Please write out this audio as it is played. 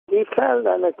he felt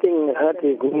anything hurt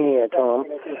his knee at home,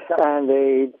 and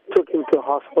they took him to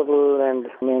hospital, and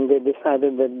they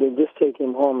decided that they just take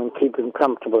him home and keep him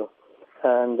comfortable.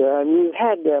 And he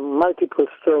had multiple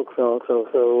strokes also,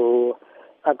 so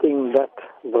I think that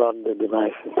brought the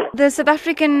demise. The South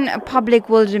African public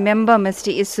will remember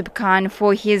Mr. Essop Khan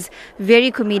for his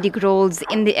very comedic roles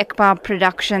in the EKMA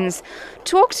Productions.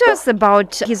 Talk to us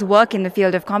about his work in the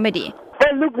field of comedy.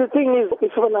 Well, look, the thing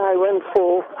is, when I went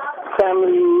for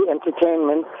family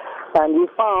entertainment, and we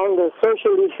found the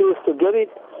social issues to get it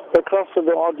across to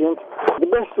the audience, the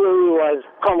best way was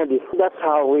comedy. That's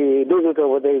how we did it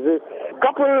over there. There's a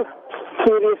couple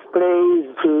serious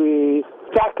plays we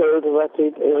tackled, but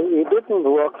it didn't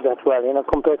work that well,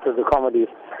 compared to the comedies.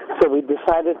 So we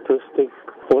decided to stick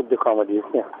with the comedies.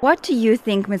 Yeah. What do you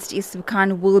think Mr. Essop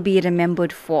Khan will be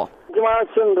remembered for? Jamal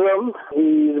Syndrome.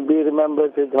 He'll be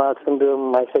remembered with Jamal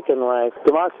Syndrome, my second wife.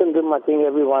 Jamal Syndrome, I think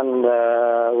everyone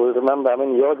will remember. I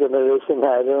mean, your generation,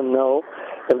 I don't know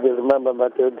if they remember,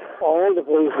 but all the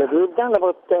plays that we've done,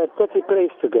 about 30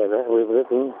 plays together, we've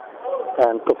written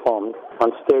and performed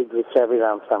on stage with Ravi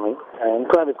Ramsamy, and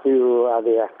quite a few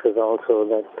other actors also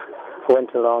that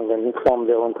went along and formed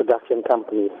their own production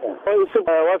companies. He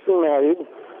wasn't married,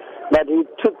 but he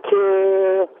took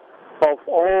care of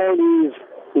all these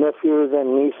nephews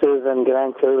and nieces and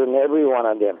grandchildren, every one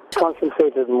of them.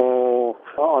 Concentrated more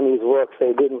on his work, so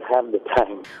he didn't have the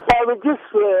time. I would just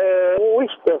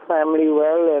wish their family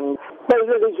well, and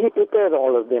he prepared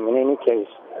all of them in any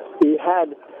case. He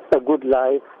had a good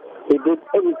life. He did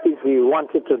everything he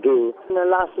wanted to do. And the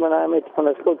last when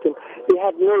I spoke to him, he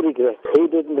had no regrets. He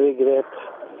didn't regret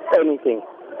anything.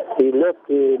 He lived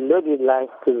his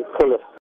life to the fullest.